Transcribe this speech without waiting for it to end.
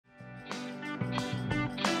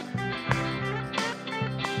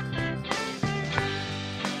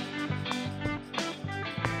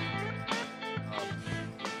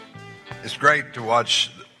great to watch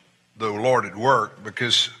the Lord at work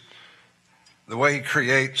because the way he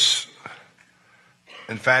creates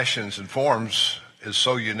and fashions and forms is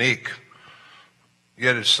so unique,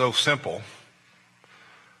 yet it's so simple.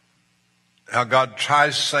 How God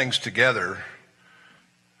ties things together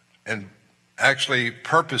and actually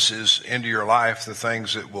purposes into your life the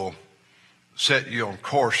things that will set you on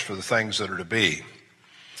course for the things that are to be.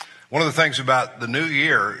 One of the things about the new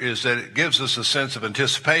year is that it gives us a sense of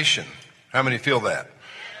anticipation. How many feel that?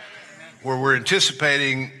 Where we're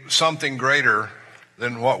anticipating something greater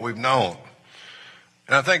than what we've known.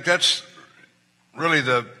 And I think that's really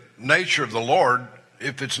the nature of the Lord,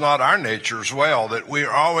 if it's not our nature as well, that we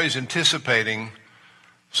are always anticipating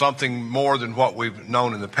something more than what we've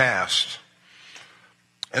known in the past.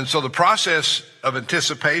 And so the process of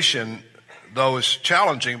anticipation, though, is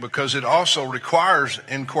challenging because it also requires,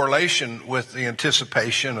 in correlation with the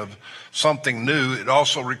anticipation of something new, it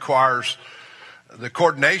also requires the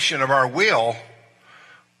coordination of our will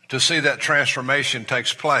to see that transformation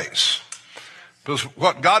takes place. Because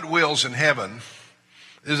what God wills in heaven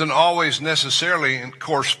isn't always necessarily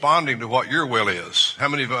corresponding to what your will is. How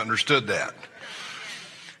many of you understood that?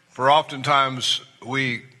 For oftentimes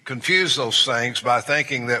we confuse those things by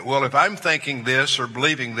thinking that, well, if I'm thinking this or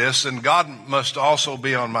believing this, then God must also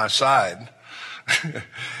be on my side.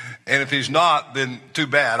 And if he's not, then too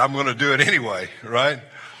bad. I'm going to do it anyway, right?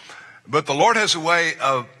 But the Lord has a way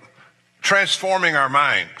of transforming our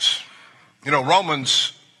minds. You know,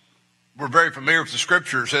 Romans, we're very familiar with the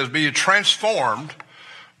scripture. It says, be ye transformed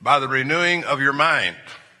by the renewing of your mind.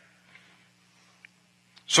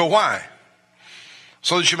 So why?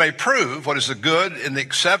 So that you may prove what is the good and the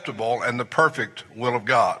acceptable and the perfect will of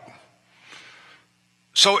God.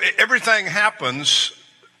 So everything happens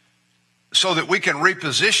so that we can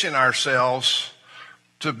reposition ourselves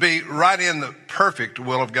to be right in the perfect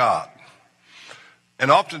will of God. And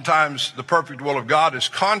oftentimes the perfect will of God is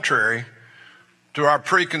contrary to our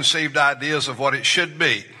preconceived ideas of what it should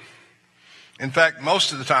be. In fact,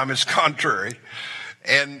 most of the time it's contrary,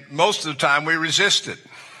 and most of the time we resist it,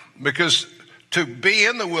 because to be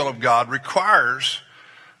in the will of God requires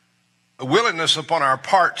a willingness upon our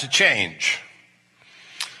part to change.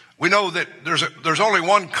 We know that there's only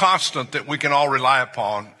one constant that we can all rely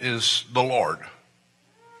upon, is the Lord.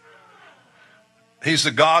 He's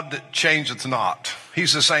the God that changeth not.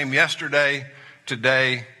 He's the same yesterday,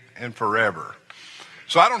 today, and forever.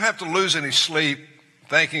 So I don't have to lose any sleep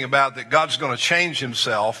thinking about that God's going to change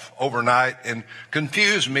himself overnight and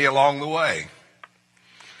confuse me along the way.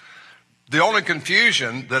 The only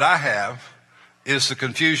confusion that I have is the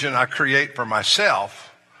confusion I create for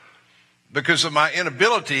myself because of my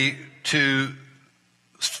inability to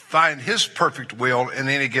find his perfect will in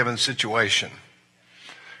any given situation.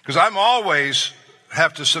 Because I'm always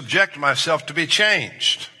have to subject myself to be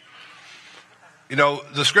changed. You know,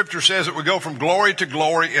 the scripture says that we go from glory to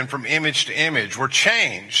glory and from image to image. We're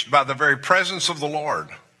changed by the very presence of the Lord.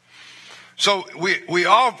 So we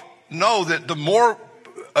all know that the more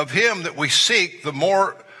of him that we seek, the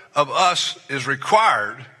more of us is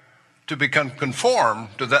required to become conformed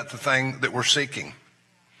to the thing that we're seeking.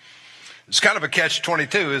 It's kind of a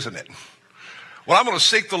catch-22, isn't it? Well, I'm going to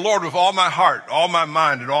seek the Lord with all my heart, all my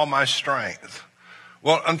mind, and all my strength.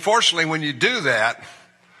 Well, unfortunately, when you do that,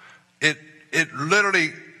 it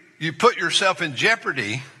literally, you put yourself in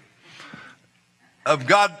jeopardy of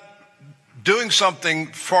God doing something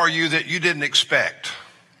for you that you didn't expect.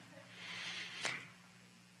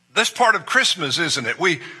 That's part of Christmas, isn't it?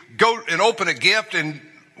 We go and open a gift and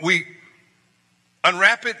we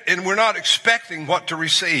unwrap it and we're not expecting what to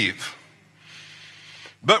receive.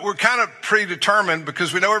 But we're kind of predetermined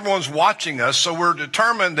because we know everyone's watching us, so we're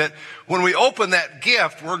determined that when we open that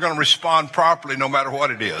gift, we're going to respond properly no matter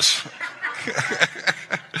what it is.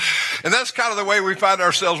 And that's kind of the way we find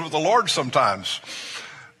ourselves with the Lord sometimes.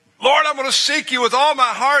 Lord, I'm going to seek you with all my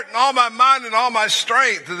heart and all my mind and all my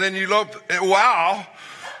strength. And then you look, wow,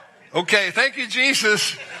 okay, thank you,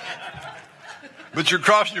 Jesus. But you're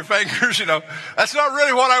crossing your fingers, you know. That's not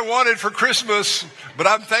really what I wanted for Christmas, but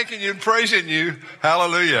I'm thanking you and praising you.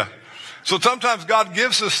 Hallelujah. So sometimes God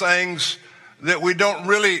gives us things that we don't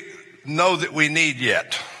really know that we need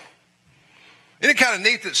yet. Isn't it kind of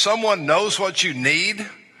neat that someone knows what you need,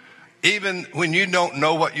 even when you don't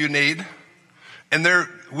know what you need? And they're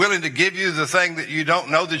willing to give you the thing that you don't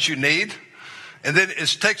know that you need? And then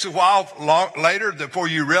it takes a while later before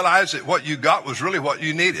you realize that what you got was really what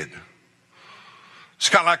you needed. It's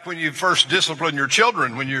kind of like when you first discipline your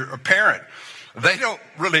children when you're a parent. They don't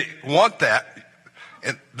really want that,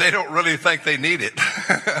 and they don't really think they need it.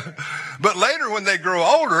 But later when they grow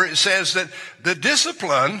older, it says that the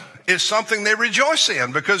discipline is something they rejoice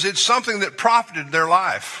in because it's something that profited their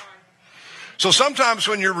life. So sometimes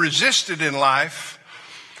when you're resisted in life,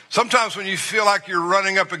 sometimes when you feel like you're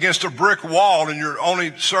running up against a brick wall and you're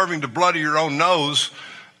only serving to bloody your own nose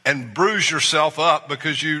and bruise yourself up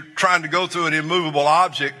because you're trying to go through an immovable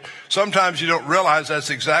object, sometimes you don't realize that's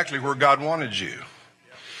exactly where God wanted you.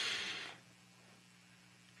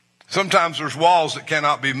 Sometimes there's walls that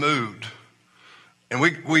cannot be moved. And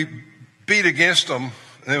we beat against them.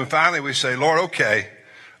 And then finally we say, Lord, okay,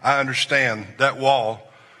 I understand that wall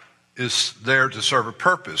is there to serve a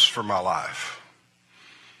purpose for my life.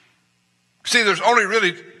 See, there's only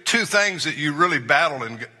really two things that you really battle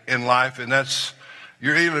in life, and that's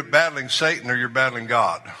you're either battling Satan or you're battling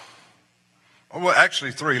God. Well,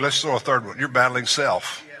 actually three. Let's throw a third one. You're battling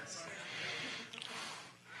self.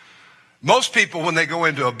 Most people, when they go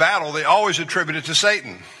into a battle, they always attribute it to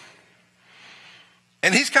Satan.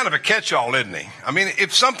 And he's kind of a catch-all, isn't he? I mean,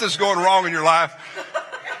 if something's going wrong in your life,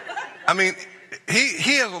 I mean,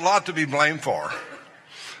 he has a lot to be blamed for.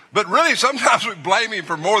 But really, sometimes we blame him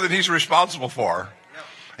for more than he's responsible for.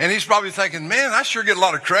 And he's probably thinking, man, I sure get a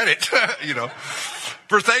lot of credit,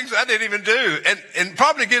 for things I didn't even do. And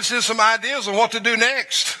probably gives him some ideas on what to do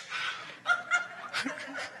next.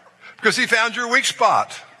 Because he found your weak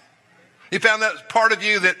spot. He found that part of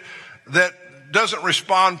you that doesn't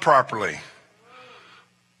respond properly.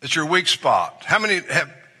 It's your weak spot. How many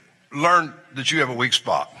have learned that you have a weak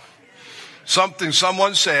spot? Something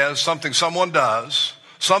someone says, something someone does,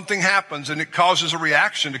 something happens, and it causes a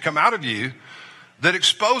reaction to come out of you that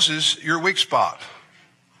exposes your weak spot.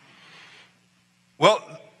 Well,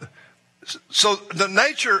 so the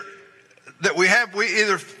nature that we have, we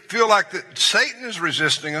either feel like that Satan is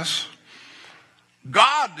resisting us,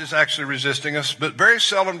 God is actually resisting us, but very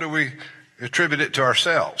seldom do we attribute it to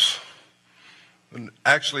ourselves. And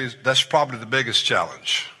actually, that's probably the biggest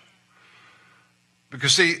challenge.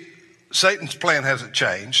 Because see, Satan's plan hasn't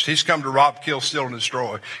changed. He's come to rob, kill, steal, and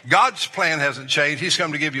destroy. God's plan hasn't changed. He's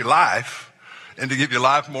come to give you life and to give you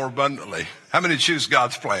life more abundantly. How many choose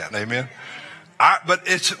God's plan? Amen. But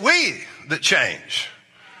it's we that change.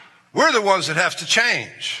 We're the ones that have to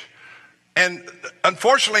change. And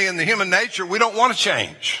unfortunately, in the human nature, we don't want to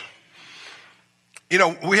change.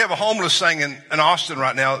 We have a homeless thing in Austin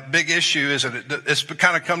right now. Big issue, isn't it? It's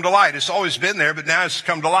kind of come to light. It's always been there, but now it's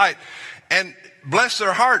come to light. And bless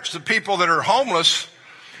their hearts, the people that are homeless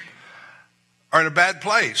are in a bad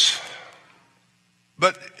place.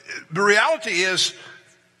 But the reality is,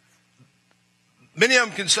 many of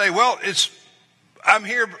them can say, well, I'm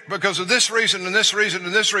here because of this reason and this reason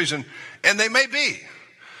and this reason. And they may be.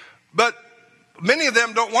 But many of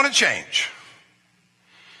them don't want to change.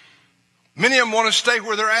 Many of them want to stay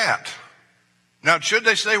where they're at. Now, should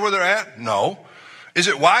they stay where they're at? No. Is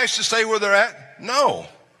it wise to stay where they're at? No.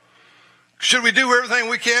 Should we do everything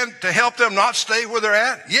we can to help them not stay where they're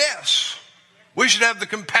at? Yes. We should have the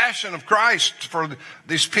compassion of Christ for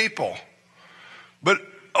these people. But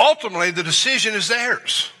ultimately, the decision is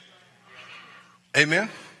theirs. Amen?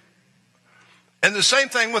 And the same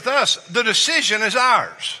thing with us. The decision is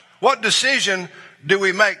ours. What decision do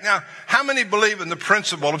we make? Now, how many believe in the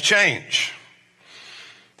principle of change?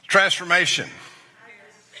 Transformation.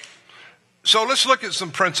 So let's look at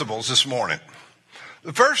some principles this morning.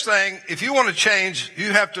 The first thing, if you want to change,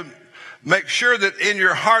 you have to make sure that in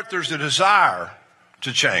your heart there's a desire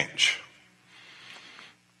to change.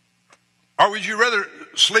 Or would you rather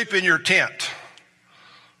sleep in your tent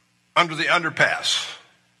under the underpass?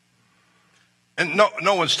 And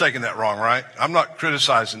no one's taking that wrong, right? I'm not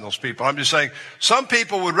criticizing those people. I'm just saying some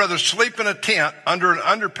people would rather sleep in a tent under an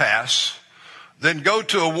underpass than go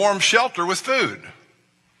to a warm shelter with food.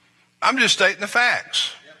 I'm just stating the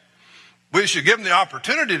facts. We should give them the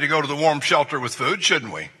opportunity to go to the warm shelter with food,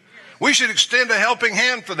 shouldn't we? We should extend a helping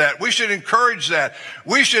hand for that. We should encourage that.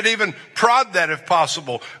 We should even prod that if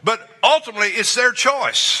possible. But ultimately, it's their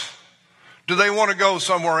choice. Do they want to go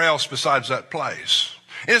somewhere else besides that place?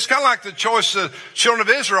 And it's kind of like the choice the children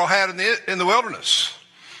of Israel had in the wilderness.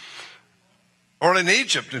 Or in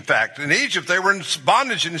Egypt, in fact. In Egypt, they were in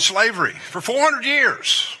bondage and in slavery for 400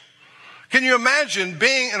 years. Can you imagine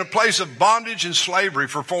being in a place of bondage and slavery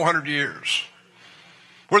for 400 years?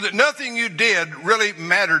 Where that nothing you did really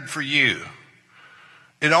mattered for you.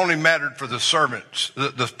 It only mattered for the servants,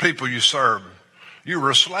 the people you served. You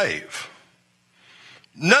were a slave.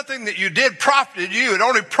 Nothing that you did profited you. It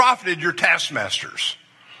only profited your taskmasters.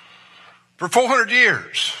 For 400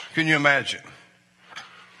 years, can you imagine?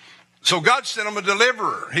 So God sent them a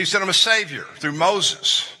deliverer. He sent them a savior through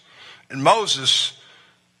Moses. And Moses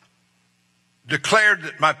declared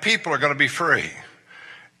that my people are going to be free.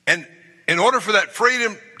 And in order for that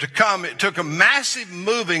freedom to come, it took a massive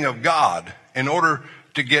moving of God in order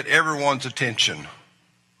to get everyone's attention.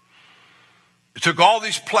 It took all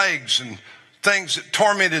these plagues and things that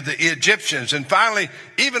tormented the Egyptians. And finally,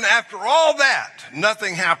 even after all that,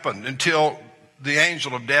 nothing happened until the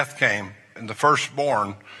angel of death came and the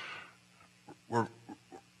firstborn were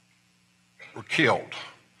killed.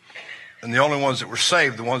 And the only ones that were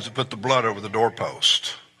saved, the ones that put the blood over the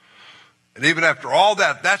doorpost. And even after all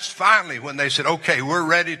that, that's finally when they said, okay, we're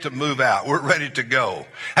ready to move out. We're ready to go.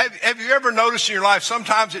 Have you ever noticed in your life,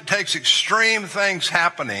 sometimes it takes extreme things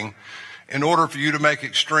happening in order for you to make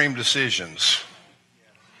extreme decisions?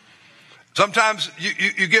 Sometimes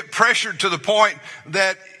you get pressured to the point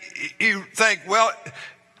that you think, well,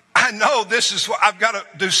 I know this is what I've got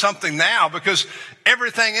to do something now because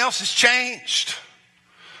everything else has changed.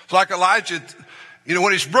 It's like Elijah,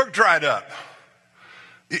 when his brook dried up.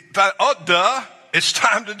 It's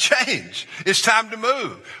time to change. It's time to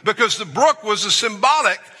move. Because the brook was a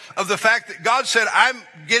symbolic of the fact that God said, I'm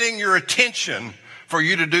getting your attention for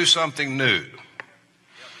you to do something new.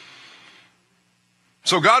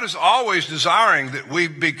 So God is always desiring that we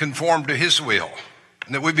be conformed to his will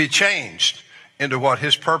and that we be changed into what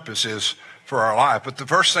his purpose is for our life. But the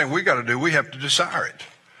first thing we got to do, we have to desire it.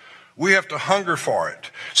 We have to hunger for it.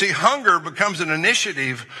 See, hunger becomes an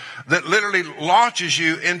initiative that literally launches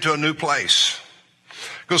you into a new place.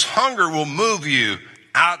 Because hunger will move you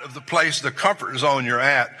out of the place, the comfort zone you're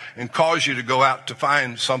at, and cause you to go out to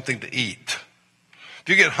find something to eat. If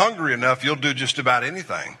you get hungry enough, you'll do just about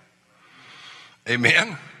anything.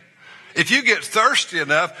 Amen? If you get thirsty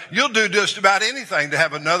enough, you'll do just about anything to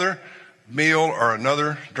have another meal or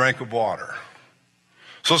another drink of water.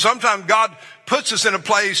 So sometimes God puts us in a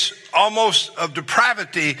place almost of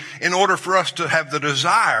depravity in order for us to have the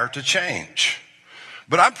desire to change.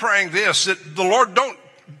 But I'm praying this, that the Lord don't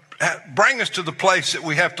bring us to the place that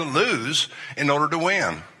we have to lose in order to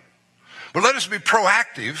win. But let us be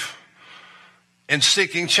proactive in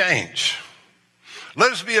seeking change.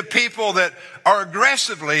 Let us be a people that are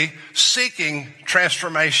aggressively seeking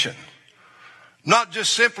transformation. Not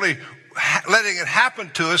just simply letting it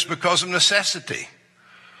happen to us because of necessity.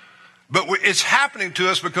 But it's happening to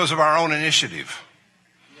us because of our own initiative.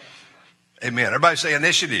 Amen. Everybody say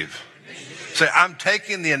initiative. Say, I'm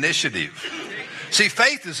taking the initiative. See,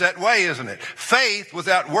 faith is that way, isn't it? Faith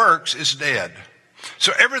without works is dead.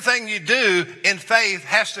 So everything you do in faith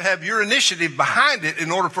has to have your initiative behind it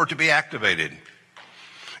in order for it to be activated.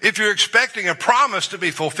 If you're expecting a promise to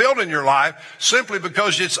be fulfilled in your life simply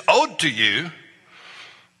because it's owed to you,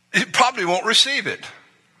 you probably won't receive it.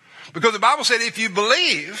 Because the Bible said if you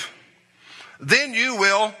believe, then you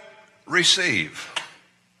will receive.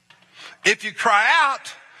 If you cry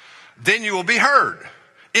out, then you will be heard.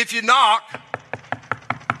 If you knock,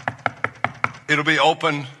 it'll be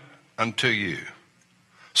open unto you.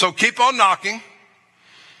 So keep on knocking,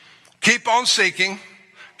 keep on seeking,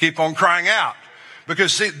 keep on crying out.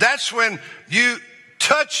 Because see, that's when you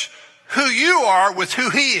touch who you are with who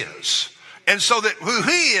he is. And so that who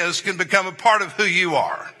he is can become a part of who you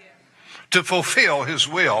are to fulfill his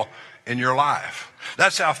will in your life.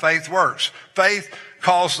 That's how faith works. Faith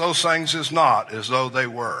calls those things as not as though they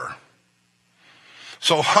were.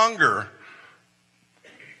 So hunger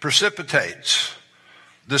precipitates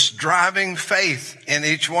this driving faith in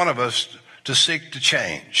each one of us to seek to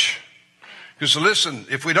change. Because listen,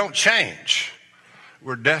 if we don't change,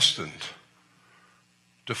 we're destined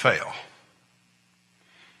to fail.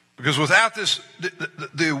 Because without this,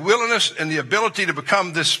 the willingness and the ability to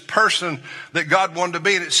become this person that God wanted to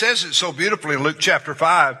be, and it says it so beautifully in Luke chapter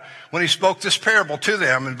 5, when he spoke this parable to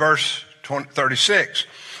them in verse 36.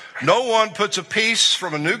 No one puts a piece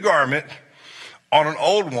from a new garment on an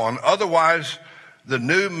old one, otherwise the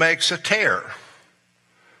new makes a tear.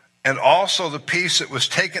 And also the piece that was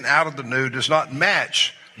taken out of the new does not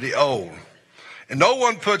match the old. And no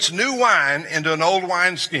one puts new wine into an old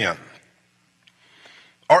wineskin,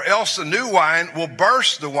 or else the new wine will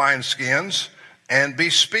burst the wineskins and be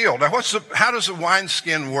spilled. Now, how does a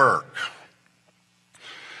wineskin work?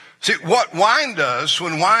 See, what wine does,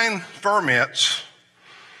 when wine ferments,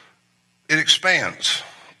 it expands.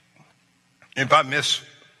 If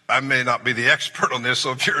I may not be the expert on this,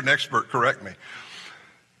 so if you're an expert, correct me.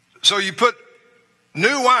 So you put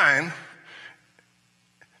new wine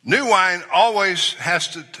always has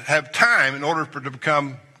to have time in order for it to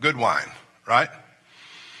become good wine, right?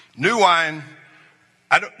 New wine,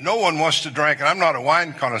 no one wants to drink, and I'm not a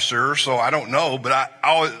wine connoisseur, so I don't know, but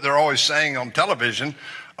they're always saying on television,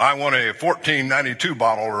 I want a 1492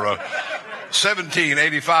 bottle or a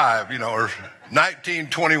 1785, or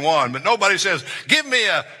 1921, but nobody says, give me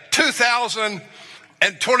a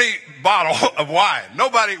 2020 bottle of wine.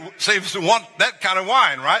 Nobody seems to want that kind of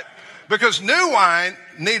wine, right? Because new wine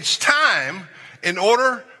needs time in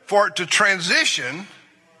order for it to transition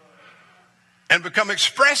and become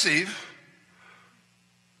expressive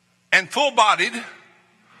and full-bodied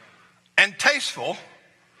and tasteful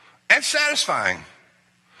and satisfying.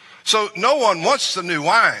 So no one wants the new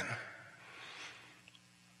wine.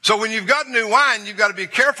 So when you've got new wine, you've got to be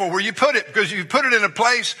careful where you put it, because you put it in a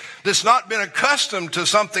place that's not been accustomed to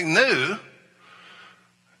something new,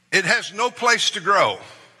 it has no place to grow.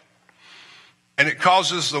 And it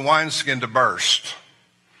causes the wineskin to burst.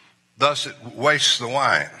 Thus, it wastes the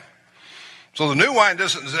wine. So the new wine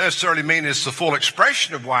doesn't necessarily mean it's the full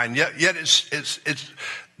expression of wine, yet it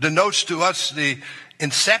denotes to us the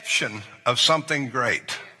inception of something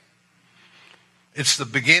great. It's the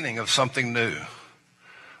beginning of something new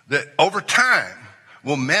that over time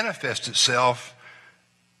will manifest itself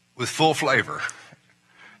with full flavor.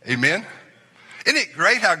 Amen? Isn't it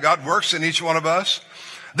great how God works in each one of us?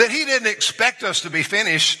 That he didn't expect us to be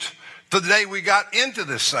finished the day we got into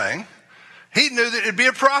this thing. He knew that it'd be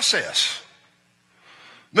a process.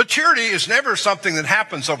 Maturity is never something that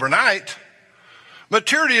happens overnight.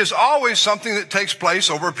 Maturity is always something that takes place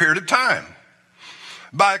over a period of time.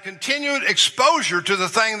 By continued exposure to the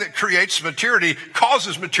thing that creates maturity,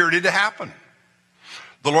 causes maturity to happen.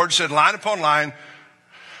 The Lord said, line upon line,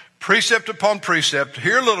 precept upon precept,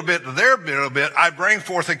 here a little bit, there a little bit, I bring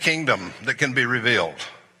forth a kingdom that can be revealed.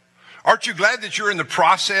 Aren't you glad that you're in the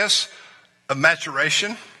process of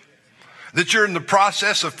maturation? That you're in the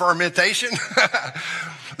process of fermentation?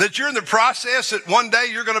 That you're in the process that one day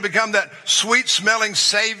you're going to become that sweet-smelling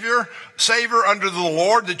savor unto the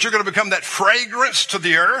Lord, that you're going to become that fragrance to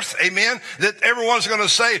the earth, amen? That everyone's going to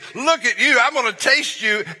say, look at you, I'm going to taste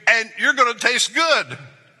you, and you're going to taste good.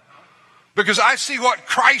 Because I see what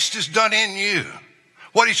Christ has done in you,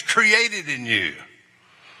 what he's created in you.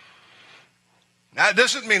 Now, it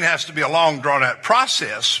doesn't mean it has to be a long, drawn-out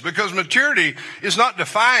process, because maturity is not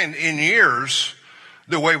defined in years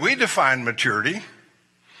the way we define maturity.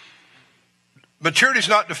 Maturity is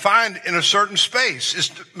not defined in a certain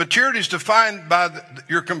space. Maturity is defined by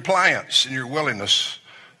your compliance and your willingness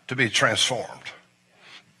to be transformed.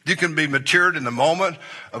 You can be matured in the moment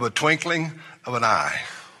of a twinkling of an eye.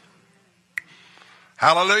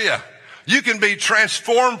 Hallelujah. You can be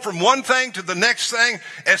transformed from one thing to the next thing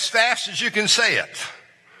as fast as you can say it.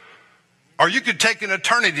 Or you could take an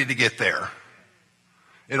eternity to get there.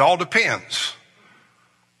 It all depends.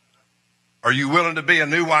 Are you willing to be a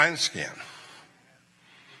new wineskin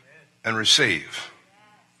and receive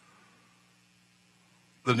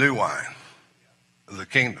the new wine of the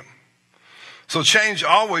kingdom? So change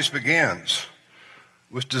always begins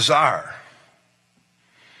with desire.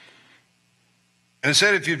 And it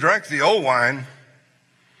said if you drank the old wine,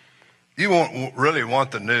 you won't really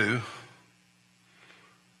want the new.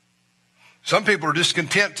 Some people are just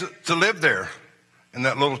content to live there in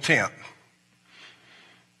that little tent.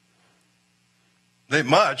 They ain't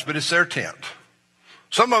much, but it's their tent.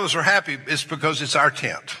 Some of us are happy it's because it's our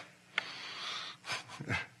tent.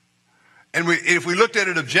 And if we looked at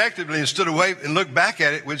it objectively and stood away and looked back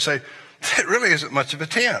at it, we'd say, that really isn't much of a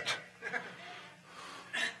tent.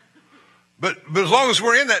 But as long as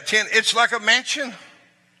we're in that tent, it's like a mansion.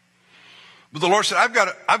 But the Lord said,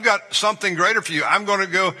 I've got something greater for you. I'm going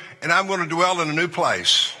to go and I'm going to dwell in a new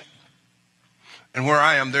place. And where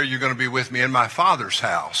I am, there you're going to be with me. In my Father's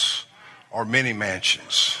house are many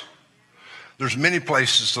mansions. There's many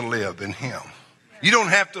places to live in him. You don't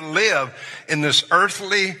have to live in this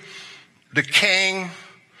earthly, decaying,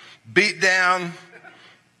 beat down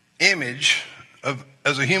image of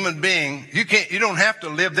as a human being. You don't have to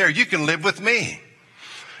live there. You can live with me.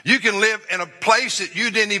 You can live in a place that you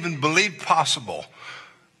didn't even believe possible.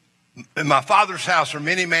 In my Father's house are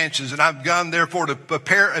many mansions, and I've gone therefore to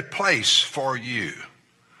prepare a place for you.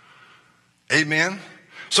 Amen.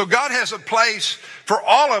 So God has a place for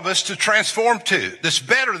all of us to transform to that's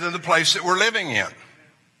better than the place that we're living in.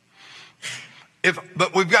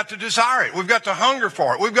 But we've got to desire it. We've got to hunger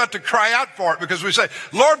for it. We've got to cry out for it, because we say,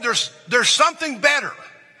 Lord, there's something better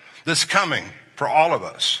that's coming for all of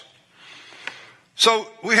us. So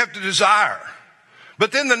we have to desire.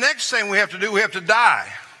 But then the next thing we have to do, we have to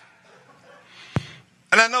die.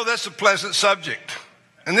 And I know that's a pleasant subject.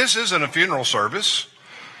 And this isn't a funeral service,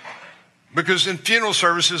 because in funeral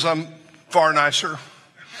services, I'm far nicer.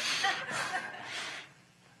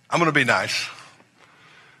 I'm going to be nice.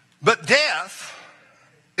 But death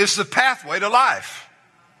is the pathway to life.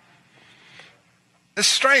 It's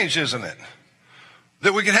strange, isn't it?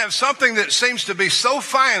 That we can have something that seems to be so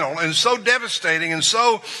final and so devastating and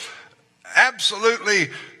so absolutely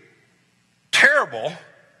terrible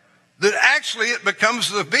that actually it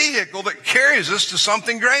becomes the vehicle that carries us to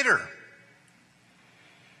something greater.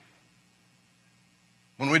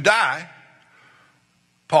 When we die,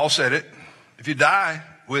 Paul said it, if you die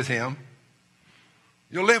with him,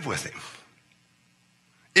 you'll live with him.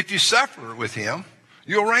 If you suffer with him,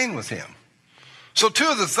 you'll reign with him. So two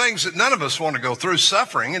of the things that none of us want to go through,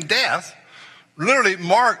 suffering and death, literally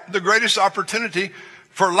mark the greatest opportunity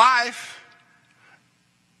for life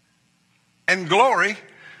and glory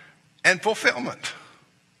and fulfillment.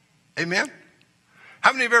 Amen?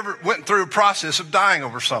 How many have ever went through a process of dying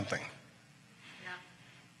over something?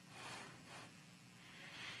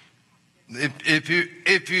 Yeah.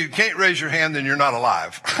 If you can't raise your hand, then you're not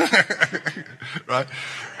alive. Right?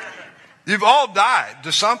 You've all died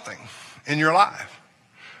to something in your life.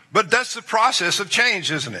 But that's the process of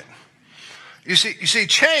change, isn't it? You see,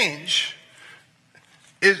 change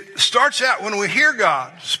starts out when we hear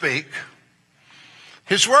God speak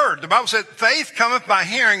his word. The Bible said, faith cometh by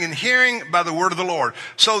hearing, and hearing by the word of the Lord.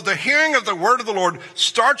 So the hearing of the word of the Lord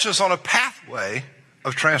starts us on a pathway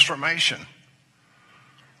of transformation.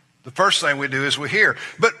 The first thing we do is we hear.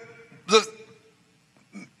 But the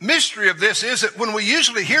mystery of this is that when we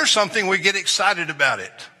usually hear something, we get excited about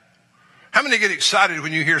it. How many get excited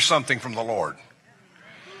when you hear something from the Lord?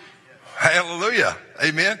 Hallelujah.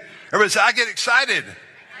 Amen. Everybody say, I get excited.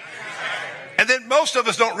 And then most of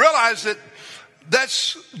us don't realize that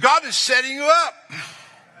God is setting you up.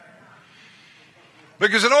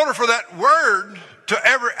 Because in order for that word to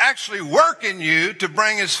ever actually work in you to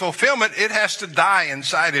bring its fulfillment, it has to die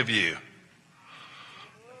inside of you.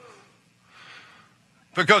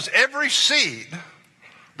 Because every seed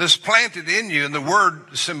that's planted in you, and the word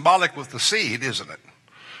is symbolic with the seed, isn't it?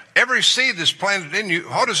 Every seed that's planted in you,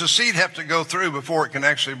 what does a seed have to go through before it can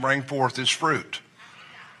actually bring forth its fruit?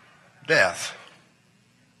 Death.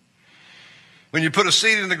 When you put a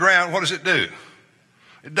seed in the ground, what does it do?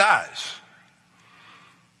 It dies.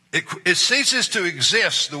 It ceases to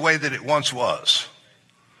exist the way that it once was.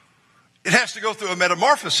 It has to go through a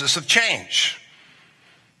metamorphosis of change.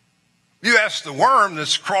 You ask the worm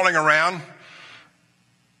that's crawling around,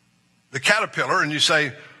 the caterpillar, and you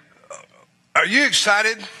say, are you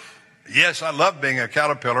excited? Yes, I love being a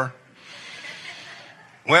caterpillar.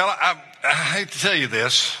 Well, I hate to tell you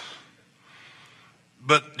this,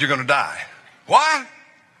 but you're going to die. Why?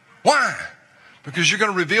 Why? Because you're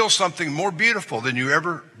going to reveal something more beautiful than you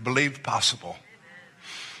ever believed possible.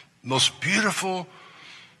 Most beautiful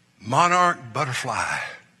monarch butterfly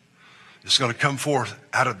is going to come forth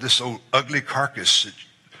out of this old ugly carcass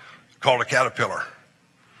called a caterpillar.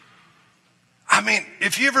 I mean,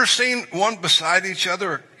 if you ever seen one beside each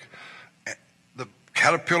other, the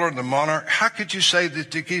caterpillar and the monarch, how could you say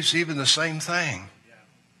that it's even the same thing?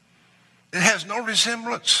 It has no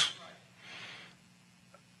resemblance.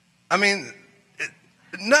 I mean,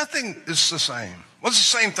 nothing is the same. Well, it's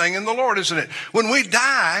the same thing in the Lord, isn't it? When we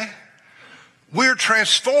die, we're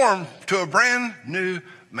transformed to a brand new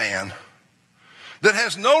man that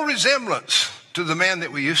has no resemblance to the man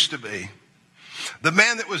that we used to be. The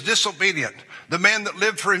man that was disobedient, the man that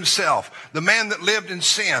lived for himself, the man that lived in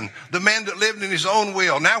sin, the man that lived in his own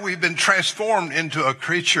will. Now we've been transformed into a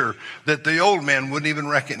creature that the old man wouldn't even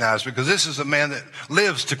recognize, because this is a man that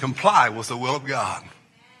lives to comply with the will of God,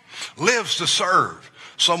 lives to serve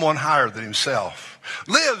someone higher than himself,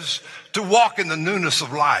 lives to walk in the newness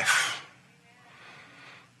of life.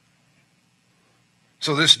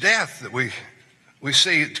 So this death that we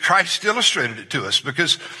see, Christ illustrated it to us,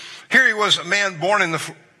 because here he was, a man born in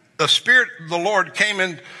the Spirit of the Lord came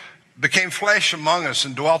in, became flesh among us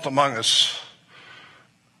and dwelt among us.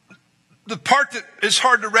 The part that is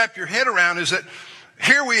hard to wrap your head around is that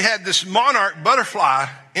here we had this monarch butterfly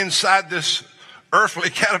inside this earthly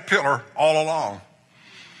caterpillar all along.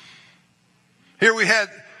 Here we had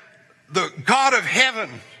the God of heaven.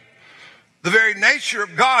 The very nature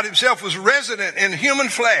of God himself was resident in human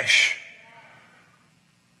flesh.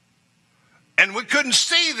 And we couldn't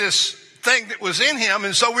see this thing that was in him,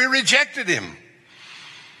 and so we rejected him.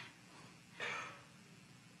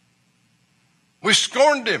 We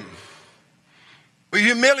scorned him. We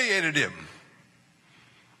humiliated him.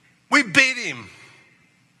 We beat him.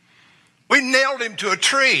 We nailed him to a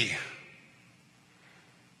tree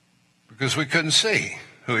because we couldn't see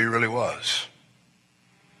who he really was.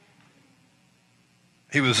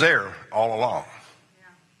 He was there all along.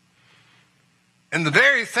 And the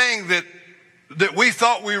very thing that we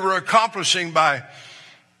thought we were accomplishing by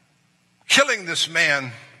killing this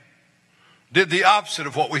man did the opposite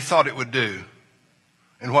of what we thought it would do.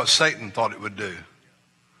 and what Satan thought it would do.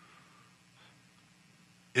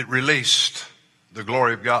 It released the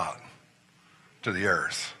glory of God to the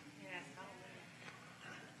earth.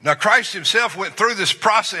 Now, Christ himself went through this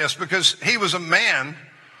process because he was a man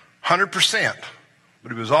 100%,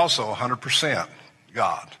 but he was also 100%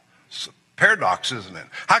 God. It's a paradox, isn't it?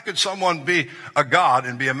 How could someone be a God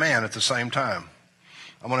and be a man at the same time?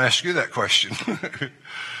 I'm going to ask you that question.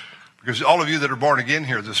 Because all of you that are born again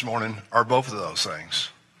here this morning are both of those things.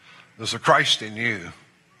 There's a Christ in you,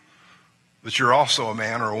 but you're also a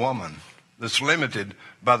man or a woman that's limited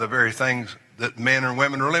by the very things that men and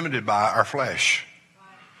women are limited by, our flesh.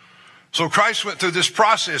 So Christ went through this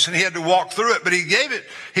process and he had to walk through it, but he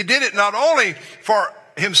did it not only for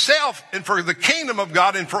himself and for the kingdom of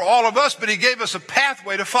God and for all of us, but he gave us a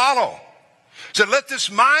pathway to follow. He said, let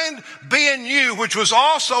this mind be in you, which was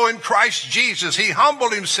also in Christ Jesus. He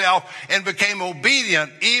humbled himself and became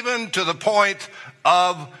obedient even to the point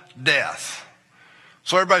of death.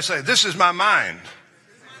 So everybody say, this is my mind.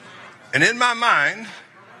 And in my mind,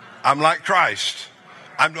 I'm like Christ.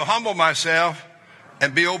 I'm to humble myself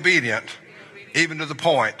and be obedient even to the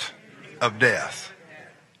point of death.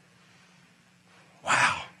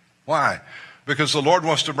 Wow. Why? Because the Lord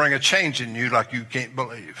wants to bring a change in you like you can't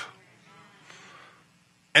believe.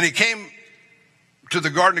 And he came to the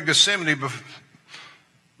Garden of Gethsemane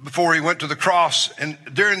before he went to the cross. And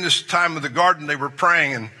during this time of the garden, they were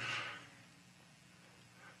praying.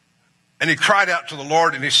 And he cried out to the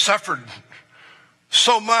Lord, and he suffered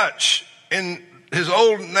so much in his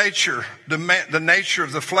old nature, the nature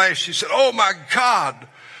of the flesh. He said, oh, my God,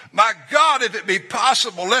 if it be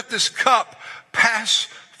possible, let this cup pass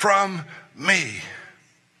from me.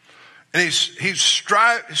 And he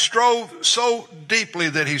strove so deeply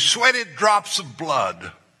that he sweated drops of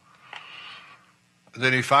blood.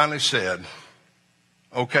 Then he finally said,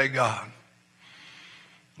 okay, God,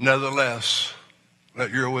 nevertheless,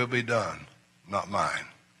 let your will be done, not mine.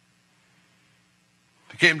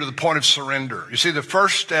 He came to the point of surrender. You see, the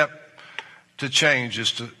first step to change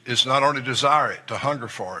is not only desire it, to hunger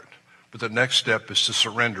for it, but the next step is to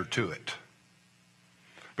surrender to it.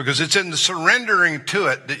 Because it's in the surrendering to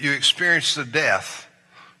it that you experience the death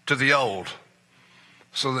to the old,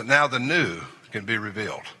 so that now the new can be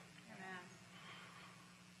revealed.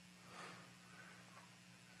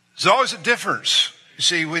 There's always a difference. You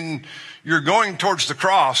see, when you're going towards the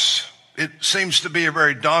cross, it seems to be a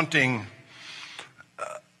very daunting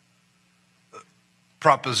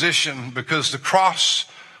proposition because the cross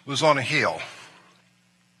was on a hill.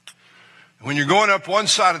 When you're going up one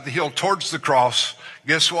side of the hill towards the cross,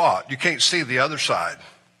 guess what? You can't see the other side.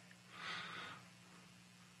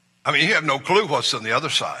 I mean, you have no clue what's on the other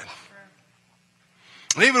side.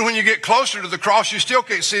 And even when you get closer to the cross, you still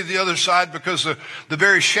can't see the other side because the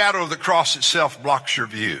very shadow of the cross itself blocks your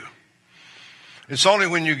view. It's only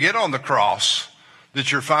when you get on the cross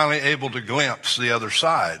that you're finally able to glimpse the other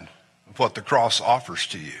side of what the cross offers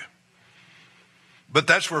to you. But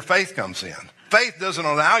that's where faith comes in. Faith doesn't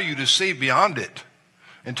allow you to see beyond it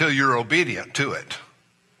until you're obedient to it.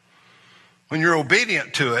 When you're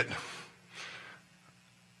obedient to it,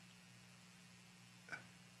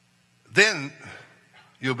 then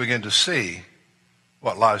you'll begin to see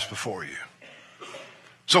what lies before you.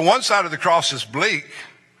 So one side of the cross is bleak,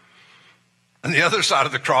 and the other side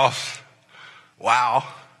of the cross, wow,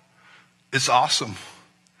 it's awesome.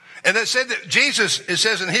 And it said that Jesus, it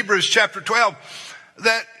says in Hebrews chapter 12,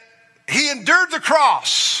 that he endured the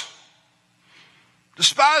cross,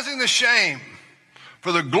 despising the shame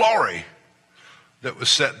for the glory that was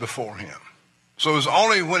set before him. So it was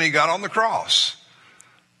only when he got on the cross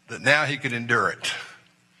that now he could endure it,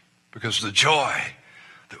 because the joy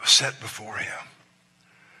that was set before him.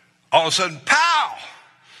 All of a sudden, pow!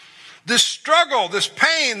 This struggle, this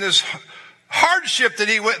pain, this hardship that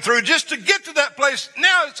he went through just to get to that place,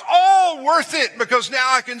 now it's all worth it, because now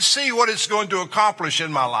I can see what it's going to accomplish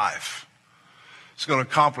in my life. It's going to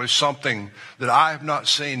accomplish something that I have not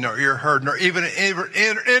seen, nor ear heard, nor even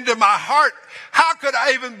entered into my heart. How could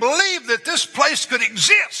I even believe that this place could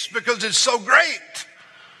exist? Because it's so great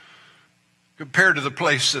compared to the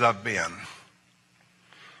place that I've been.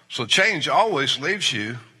 So change always leaves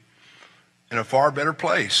you in a far better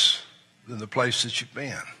place than the place that you've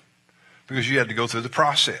been, because you had to go through the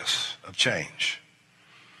process of change.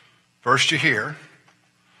 First, you hear.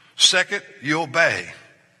 Second, you obey.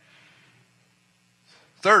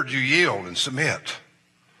 Third, you yield and submit.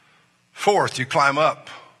 Fourth, you climb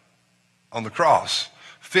up on the cross.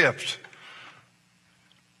 Fifth,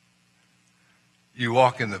 you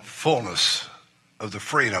walk in the fullness of the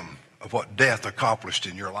freedom of what death accomplished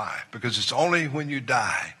in your life. Because it's only when you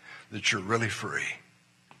die that you're really free.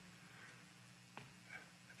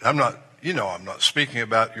 I'm not speaking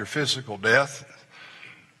about your physical death.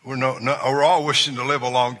 We're all wishing to live a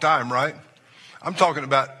long time, right? I'm talking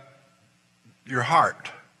about your heart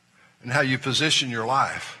and how you position your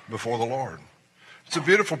life before the Lord. It's a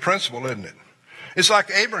beautiful principle, isn't it? It's like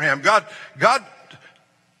Abraham. God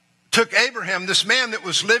took Abraham, this man that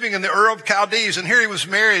was living in the Ur of Chaldees, and here he was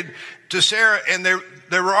married to Sarah, and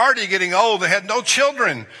they were already getting old. They had no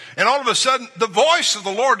children. And all of a sudden, the voice of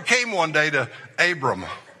the Lord came one day to Abram,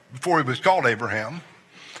 before he was called Abraham.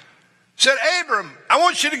 Said, Abram, I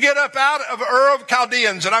want you to get up out of Ur of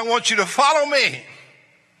Chaldeans, and I want you to follow me.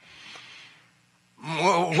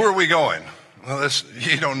 Well, where are we going? Well,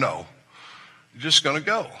 you don't know. You're just going to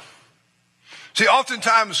go. See,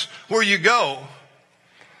 oftentimes where you go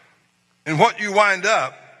and what you wind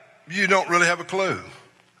up, you don't really have a clue.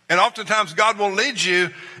 And oftentimes God will lead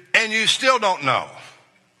you and you still don't know.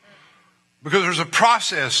 Because there's a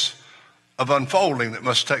process of unfolding that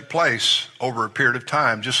must take place over a period of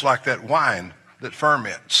time, just like that wine that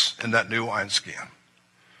ferments in that new wineskin.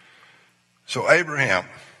 So Abraham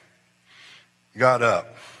got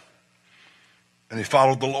up and he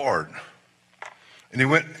followed the Lord. And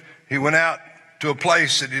he went out to a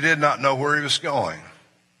place that he did not know where he was going.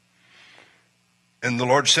 And the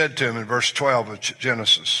Lord said to him in verse 12 of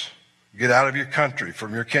Genesis, get out of your country,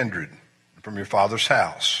 from your kindred, from your father's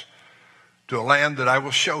house, to a land that I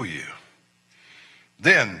will show you.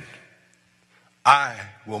 Then I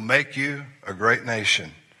will make you a great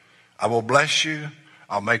nation. I will bless you.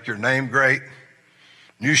 I'll make your name great.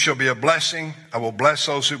 You shall be a blessing. I will bless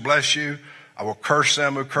those who bless you. I will curse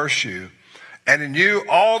them who curse you. And in you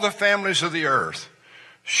all the families of the earth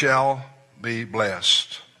shall be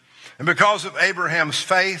blessed. And because of Abraham's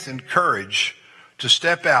faith and courage to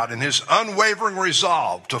step out and his unwavering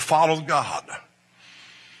resolve to follow God,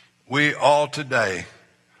 we all today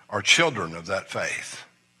are children of that faith.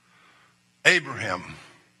 Abraham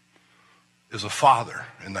is a father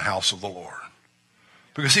in the house of the Lord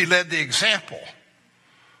because he led the example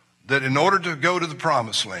that in order to go to the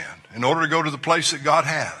promised land, in order to go to the place that God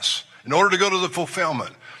has, in order to go to the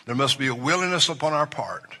fulfillment, there must be a willingness upon our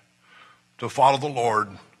part to follow the Lord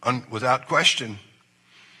without question,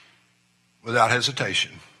 without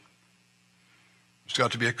hesitation. There's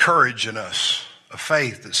got to be a courage in us, a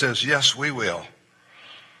faith that says, yes, we will,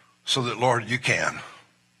 so that, Lord, you can.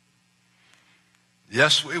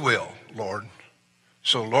 Yes, we will, Lord.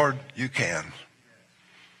 So, Lord, you can.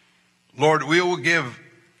 Lord, we will give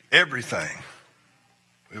everything.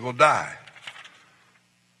 We will die.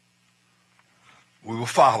 We will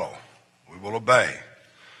follow. We will obey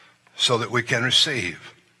so that we can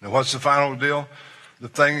receive. Now, what's the final deal? The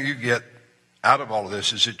thing you get out of all of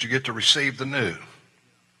this is that you get to receive the new.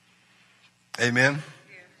 Amen?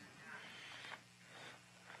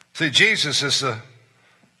 See, Jesus is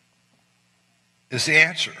the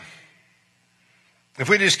answer. If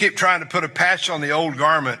we just keep trying to put a patch on the old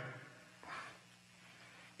garment,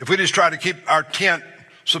 if we just try to keep our tent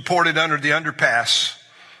supported under the underpass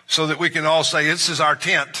so that we can all say, this is our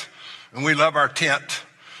tent, and we love our tent,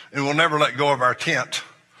 and we'll never let go of our tent.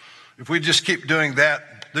 If we just keep doing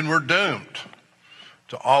that, then we're doomed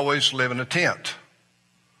to always live in a tent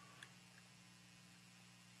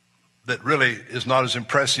that really is not as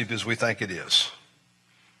impressive as we think it is.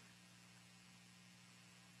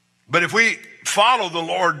 But if we follow the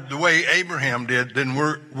Lord the way Abraham did, then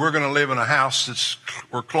we're going to live in a house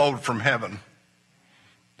we're clothed from heaven,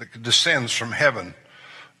 that descends from heaven.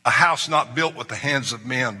 A house not built with the hands of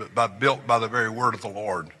men, but built by the very word of the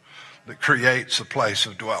Lord that creates a place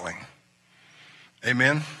of dwelling.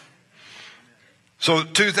 Amen? So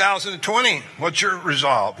 2020, what's your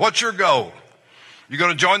resolve? What's your goal? You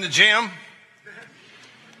going to join the gym?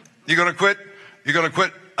 You going to quit? You going to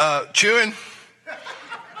quit chewing?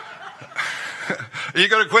 Are you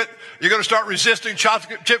going to quit? You're going to start resisting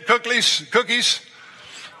chocolate chip cookies?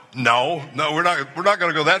 No, we're not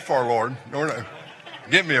going to go that far, Lord. No, we're not.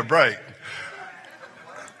 Give me a break.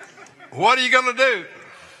 What are you going to do?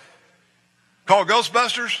 Call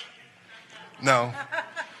Ghostbusters? No.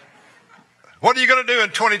 What are you going to do in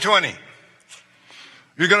 2020?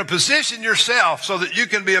 You're going to position yourself so that you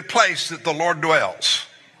can be a place that the Lord dwells.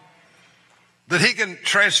 That he can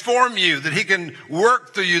transform you, that he can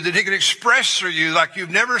work through you, that he can express through you like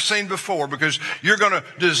you've never seen before, because you're going to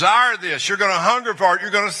desire this. You're going to hunger for it.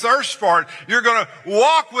 You're going to thirst for it. You're going to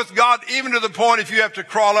walk with God even to the point if you have to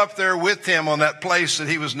crawl up there with him on that place that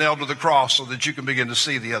he was nailed to the cross so that you can begin to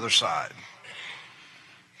see the other side.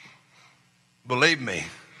 Believe me,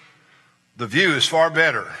 the view is far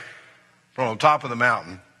better from on top of the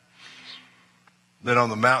mountain than on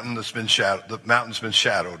the mountain that's been shadowed. The mountain's been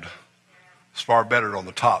shadowed. It's far better on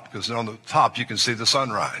the top, because on the top you can see the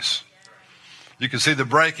sunrise. You can see the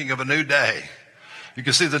breaking of a new day. You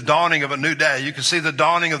can see the dawning of a new day. You can see the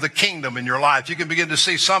dawning of the kingdom in your life. You can begin to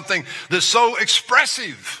see something that's so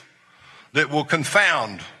expressive that will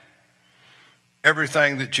confound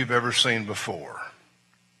everything that you've ever seen before.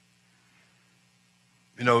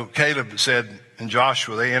 You know, Caleb said and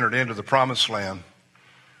Joshua, they entered into the promised land.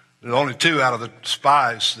 There were only 2 out of the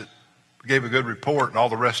spies that gave a good report, and all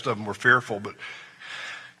the rest of them were fearful. But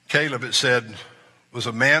Caleb, it said, was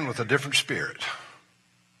a man with a different spirit.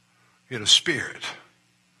 He had a spirit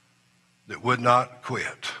that would not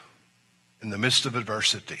quit in the midst of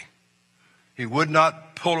adversity. He would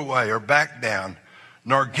not pull away or back down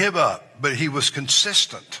nor give up, but he was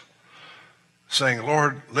consistent, saying,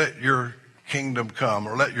 Lord, let your kingdom come,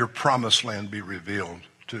 or let your promised land be revealed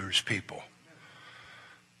to his people.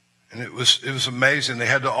 And it was amazing. They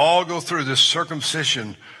had to all go through this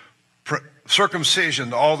circumcision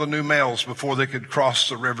to all the new males before they could cross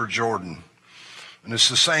the river Jordan. And it's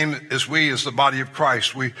the same as we, as the body of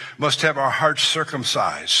Christ. We must have our hearts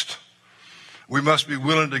circumcised. We must be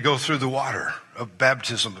willing to go through the water of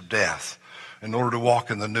baptism of death in order to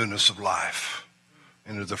walk in the newness of life,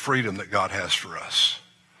 into the freedom that God has for us.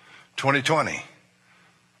 2020,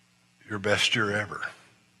 your best year ever.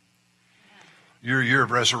 Your year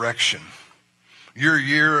of resurrection. Your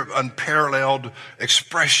year of unparalleled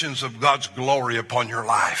expressions of God's glory upon your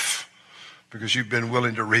life, because you've been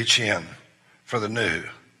willing to reach in for the new.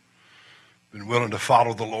 Been willing to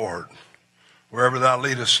follow the Lord. Wherever thou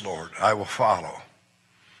leadest, Lord, I will follow.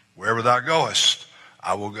 Wherever thou goest,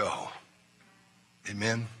 I will go.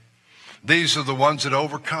 Amen. These are the ones that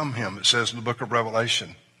overcome him, it says in the book of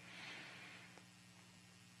Revelation.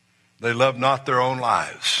 They love not their own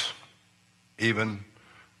lives, even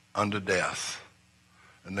unto death.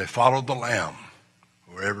 And they followed the Lamb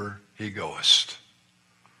wherever he goest.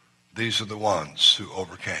 These are the ones who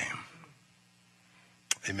overcame.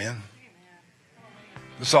 Amen.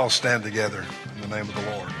 Let's all stand together in the name of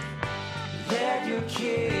the Lord. Let your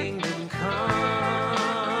kingdom come.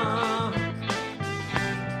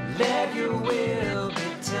 Let